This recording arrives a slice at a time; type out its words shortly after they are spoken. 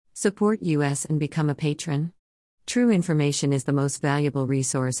Support us and become a patron. True information is the most valuable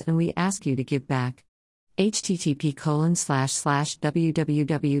resource and we ask you to give back.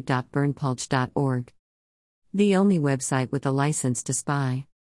 http://www.burnpulch.org. The only website with a license to spy.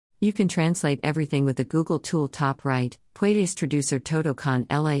 You can translate everything with the Google tool top right. Puedes traducir todo con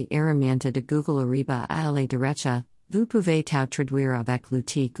la herramienta de Google arriba a la derecha. Vous pouvez tout traduire avec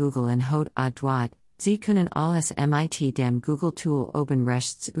l'outil Google en haut à droite. Sie können alles mit dem Google tool oben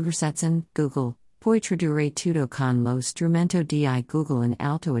rechts übersetzen. Google. Poi tradurre tutto con lo strumento di Google in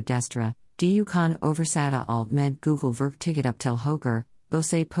alto a destra. Du con oversata alt med Google verktyget upp till höger.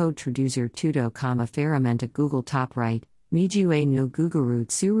 Você pode traduzir tutto com a ferramenta Google top right. Mijue no Guguru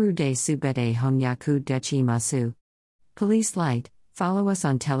tsuru de subete honyaku dechi masu. Police Light, follow us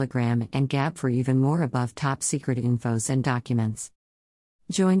on Telegram and Gab for even more above top secret infos and documents.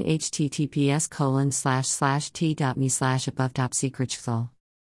 Join https://t.me/above top secret.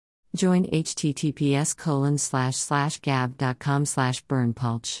 Join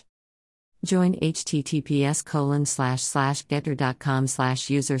https://gab.com/burnpulch. Join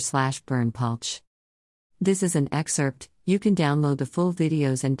https://getter.com/user/burnpulch. This is an excerpt. You can download the full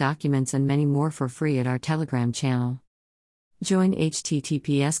videos and documents and many more for free at our Telegram channel. Join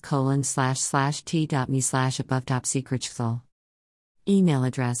https://t.me/above top secret. Email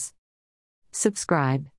address. Subscribe.